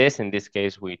this. In this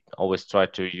case, we always try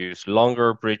to use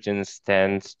longer bridging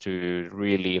stents to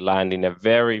really land in a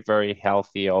very, very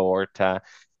healthy aorta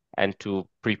and to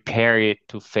prepare it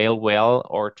to fail well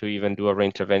or to even do a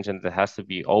reintervention that has to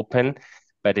be open.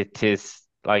 But it is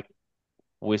like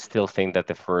we still think that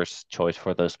the first choice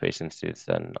for those patients is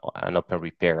an open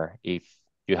repair if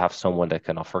you have someone that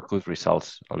can offer good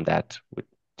results on that, which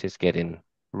is getting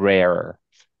rarer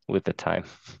with the time.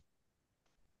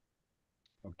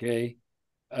 Okay.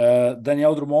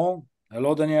 Daniel Drummond.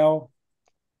 Hello, Daniel.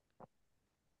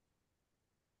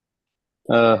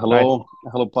 Hello,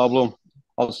 Pablo.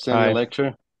 Outstanding Hi.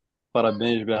 lecture.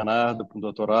 Parabéns, Bernardo, para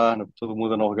o Dr. Arno, todo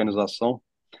mundo na organização.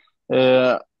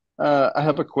 I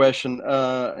have a question.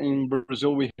 In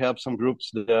Brazil, we have some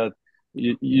groups that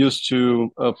used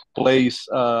to place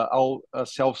all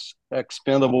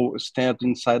self-expandable stent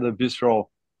inside the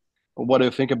visceral. What do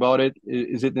you think about it?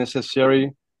 Is it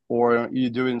necessary, or you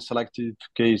do in selective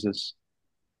cases?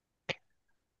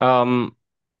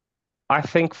 I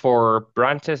think for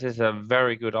branches is a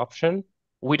very good option.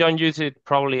 We don't use it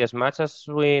probably as much as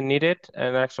we need it.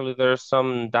 And actually, there's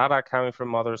some data coming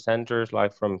from other centers,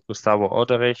 like from Gustavo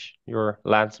Oderich, your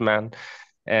landsman,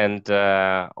 and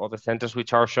other centers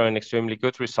which are showing extremely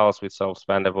good results with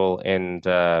self-expandable in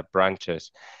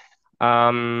branches.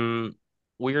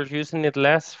 We are using it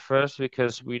less, first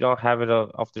because we don't have it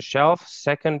off the shelf.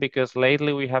 Second, because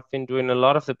lately we have been doing a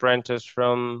lot of the branches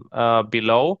from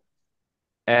below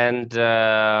and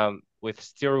with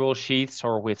steerable sheaths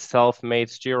or with self-made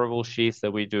steerable sheaths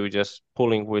that we do just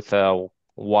pulling with a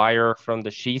wire from the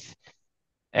sheath.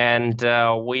 And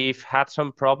we've had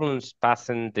some problems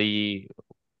passing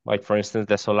like for instance,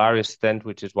 the Solaris stent,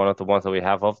 which is one of the ones that we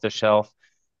have off the shelf,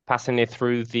 passing it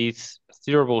through these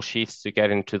steerable sheaths to get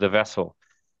into the vessel.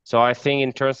 So I think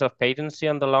in terms of patency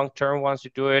on the long term, once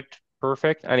you do it,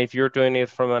 perfect. And if you're doing it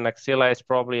from an axilla, it's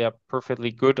probably a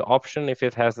perfectly good option if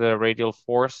it has the radial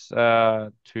force to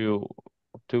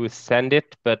send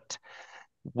it. But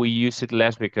we use it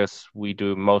less because we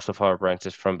do most of our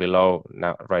branches from below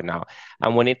right now.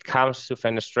 And when it comes to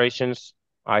fenestrations,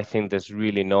 I think there's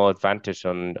really no advantage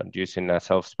on using a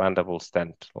self-expandable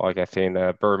stent. Like I think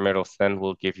a bare metal stent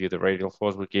will give you the radial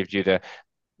force, will give you the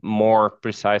more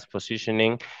precise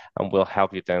positioning, and will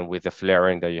help you then with the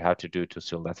flaring that you have to do to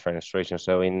seal that fenestration.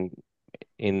 So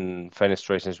in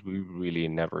fenestrations, we really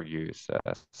never use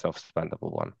a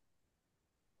self-expandable one.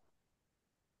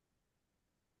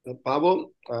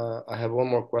 Pablo, I have one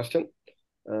more question.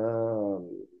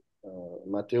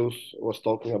 Mateus was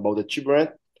talking about the T-brand,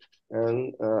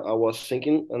 and I was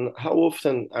thinking, and how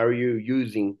often are you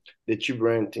using the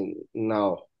T-brand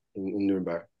now in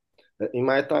Nuremberg? In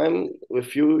my time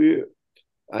with you,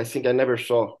 I think I never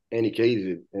saw any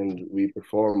cases, and we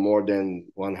perform more than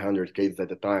 100 cases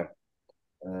at a time.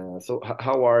 So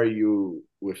how are you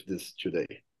with this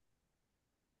today?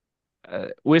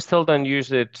 We still don't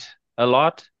use it a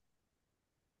lot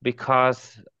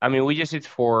because, I mean, we use it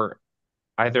for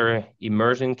either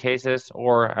immersion cases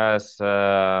or, as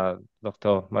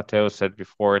Dr. Mateo said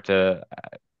before, the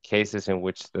cases in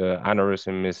which the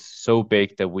aneurysm is so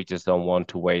big that we just don't want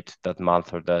to wait that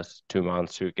month or those 2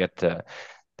 months to get the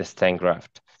stent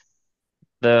graft.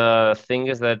 The thing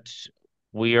is that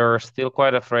we are still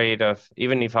quite afraid of,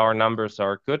 even if our numbers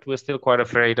are good, we're still quite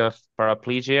afraid of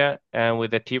paraplegia. And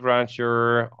with the T-branch,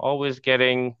 you're always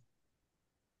getting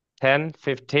 10,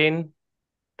 15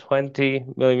 20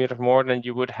 millimeters more than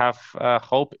you would have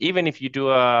hope. Even if you do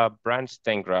a branch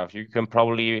stent graft, you can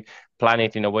probably plan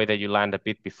it in a way that you land a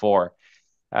bit before.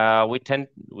 We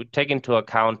take into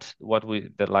account what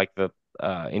the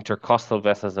intercostal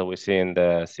vessels that we see in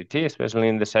the CT, especially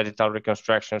in the sagittal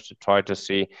reconstructions, to try to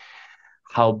see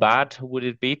how bad would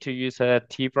it be to use a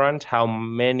T-branch, how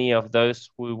many of those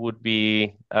we would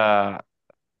be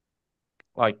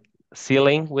like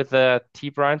sealing with the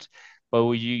T-branch, but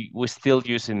we still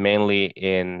use it mainly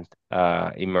in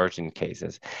emergent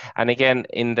cases. And again,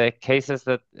 in the cases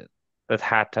that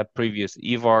had a previous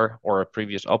EVAR or a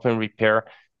previous open repair,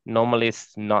 normally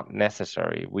it's not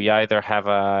necessary. We either have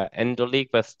a endoleak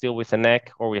but still with a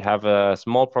neck, or we have a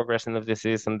small progression of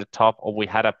disease on the top, or we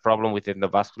had a problem within the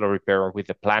vascular repair or with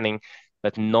the planning.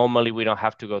 But normally we don't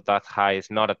have to go that high. It's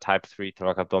not a type 3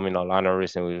 thoracoabdominal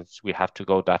aneurysm. We have to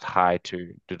go that high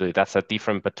to do it. That's a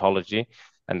different pathology,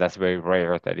 and that's very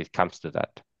rare that it comes to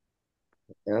that.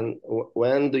 And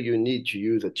when do you need to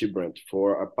use a T-branch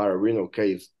for a pararenal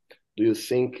case? Do you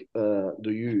think,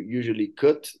 do you usually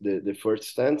cut the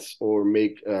first stents or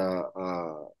make a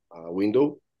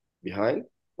window behind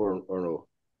or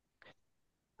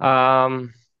no?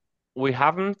 We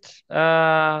haven't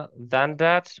done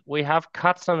that. We have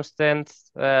cut some stents.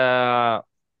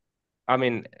 I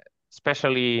mean,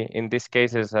 especially in these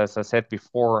cases, as I said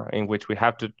before, in which we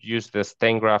have to use the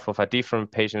stent graft of a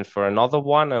different patient for another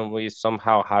one, and we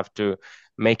somehow have to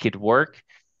make it work.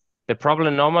 The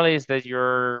problem normally is that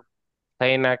you're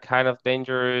playing a kind of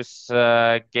dangerous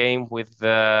game with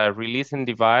the releasing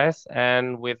device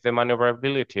and with the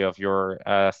maneuverability of your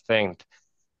stent.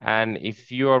 And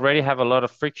if you already have a lot of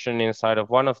friction inside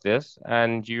of one of this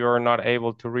and you're not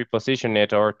able to reposition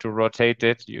it or to rotate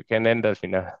it, you can end up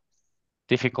in a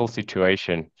difficult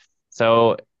situation.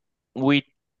 So we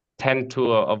tend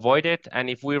to avoid it. And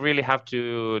if we really have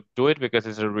to do it because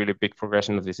it's a really big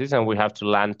progression of disease and we have to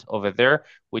land over there,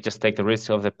 we just take the risk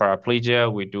of the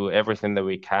paraplegia. We do everything that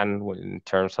we can in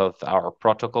terms of our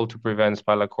protocol to prevent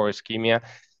spinal cord ischemia,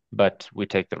 but we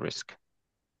take the risk.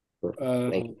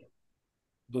 Thank you.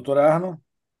 Dr. Arno?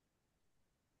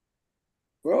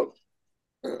 Well,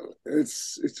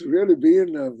 it's really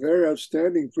been a very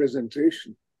outstanding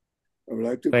presentation. I would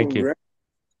like to Thank you. congratulate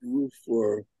you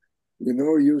for,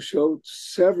 you showed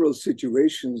several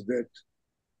situations that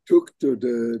took to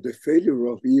the failure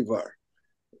of EVAR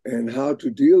and how to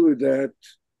deal with that.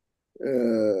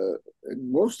 And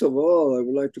most of all, I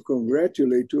would like to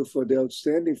congratulate you for the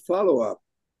outstanding follow-up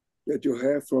that you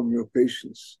have from your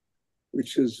patients,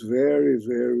 which is very,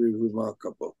 very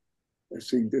remarkable. I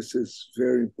think this is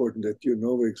very important that you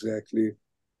know exactly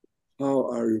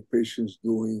how are your patients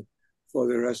doing for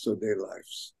the rest of their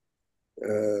lives.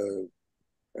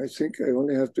 I think I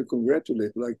only have to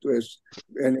congratulate. I'd like to ask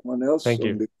anyone else Thank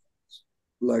you.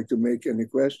 like to make any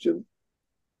question.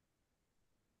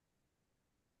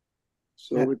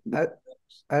 So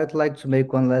I'd like to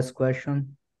make one last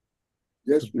question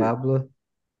yes, to please. Pablo.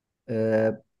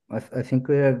 I think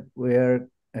we are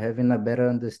having a better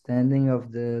understanding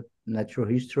of the natural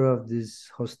history of these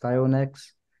hostile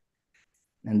necks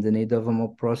and the need of a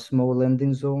more proximal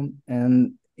landing zone.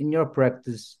 And in your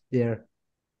practice there,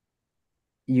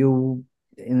 you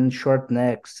in short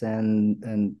necks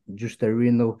and just a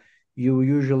renal, you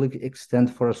usually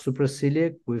extend for a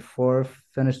supraceliac with 4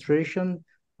 fenestration,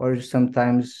 or you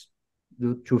sometimes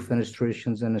do 2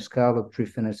 fenestrations and a scallop, 3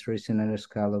 fenestration and a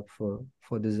scallop for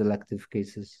these elective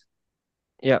cases?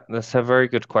 Yeah, that's a very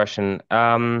good question.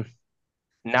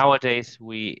 Nowadays,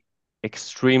 we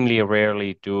extremely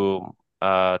rarely do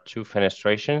 2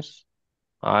 fenestrations.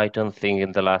 I don't think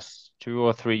in the last 2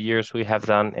 or 3 years we have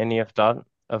done any of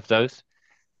those.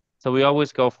 So we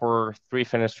always go for 3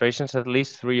 fenestrations, at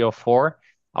least 3 or 4.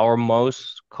 Our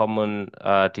most common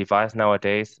device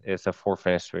nowadays is a 4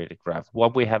 fenestrated graft.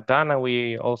 What we have done, and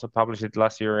we also published it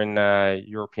last year in a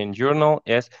European journal,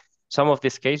 is some of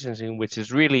these cases in which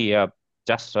is really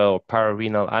just a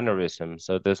pararenal aneurysm.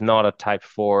 So there's not a type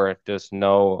 4, there's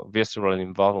no visceral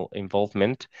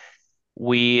involvement.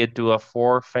 We do a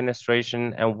 4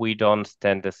 fenestration and we don't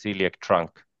stent the celiac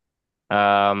trunk.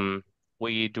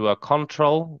 We do a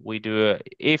control.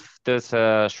 If there's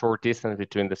a short distance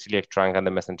between the celiac trunk and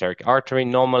the mesenteric artery,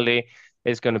 normally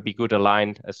it's going to be good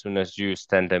aligned as soon as you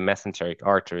stent the mesenteric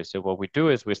artery. So what we do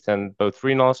is we stent both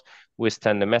renals, we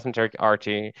stent the mesenteric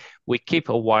artery. We keep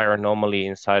a wire normally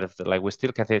inside of we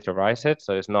still catheterize it.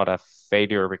 So it's not a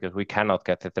failure because we cannot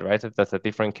catheterize it. That's a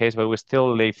different case, but we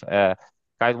still leave a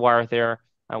guide wire there.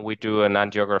 And we do an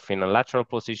angiography in a lateral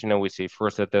position, and we see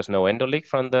first that there's no endoleak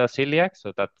from the celiac.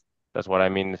 So that's what I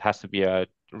mean. It has to be a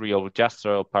real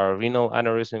gastro pararenal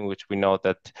aneurysm, which we know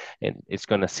that it's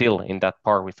going to seal in that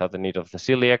part without the need of the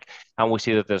celiac. And we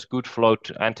see that there's good flow,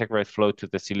 antegrade flow to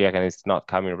the celiac, and it's not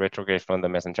coming retrograde from the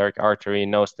mesenteric artery,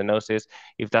 no stenosis.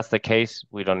 If that's the case,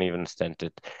 we don't even stent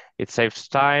it. It saves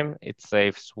time, it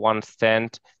saves one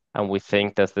stent, and we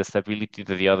think that the stability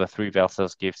that the other 3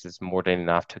 vessels gives is more than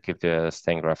enough to keep the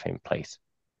stent graft in place.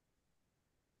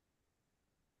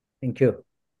 Thank you.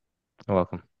 You're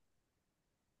welcome.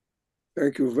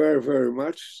 Thank you very, very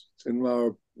much. And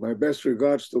my best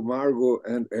regards to Margot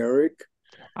and Eric.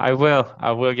 I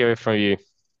will give it from you.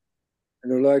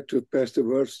 And I'd like to pass the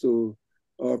words to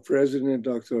our president,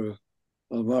 Dr.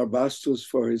 Almar Bastos,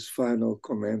 for his final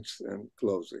comments and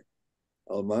closing.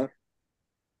 Almar?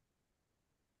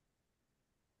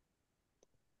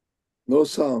 No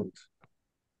sound.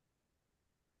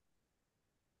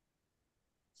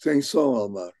 Sem som,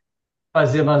 Almar.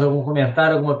 Fazer mais algum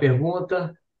comentário, alguma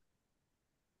pergunta?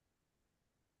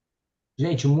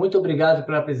 Gente, muito obrigado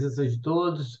pela presença de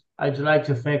todos. I'd like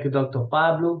to thank Dr.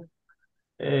 Pablo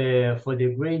for the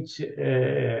great...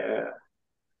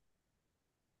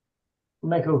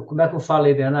 como é que eu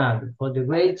falei, Bernardo? For the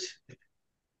great...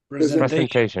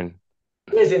 Presentation.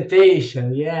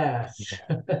 Presentation, yes.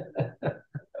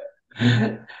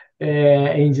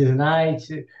 In this night.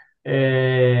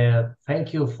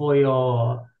 Thank you for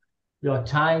your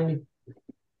time.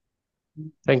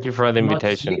 Thank you for the Not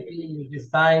invitation. sleeping this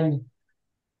time.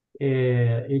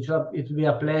 It will be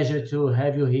a pleasure to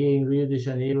have you here in Rio de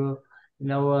Janeiro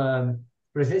in our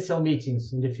presidential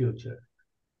meetings in the future.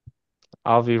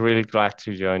 I'll be really glad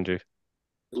to join you.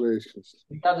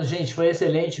 Obrigado, gente. Foi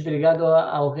excelente. Obrigado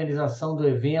à organização do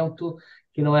evento,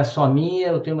 que não é só minha.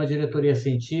 Eu tenho uma diretoria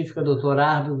científica, doutor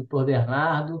Ardo, doutor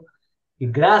Bernardo, e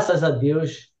graças a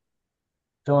Deus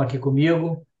estão aqui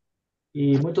comigo.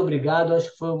 E muito obrigado.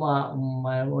 Acho que foi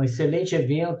um excelente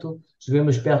evento.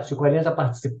 Tivemos perto de 40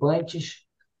 participantes.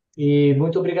 E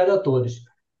muito obrigado a todos.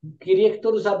 Queria que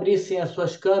todos abrissem as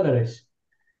suas câmeras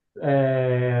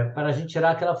para a gente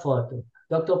tirar aquela foto.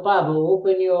 Dr. Pablo,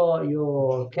 open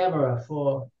your camera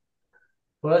for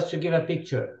us to give a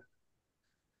picture.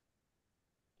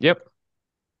 Yep.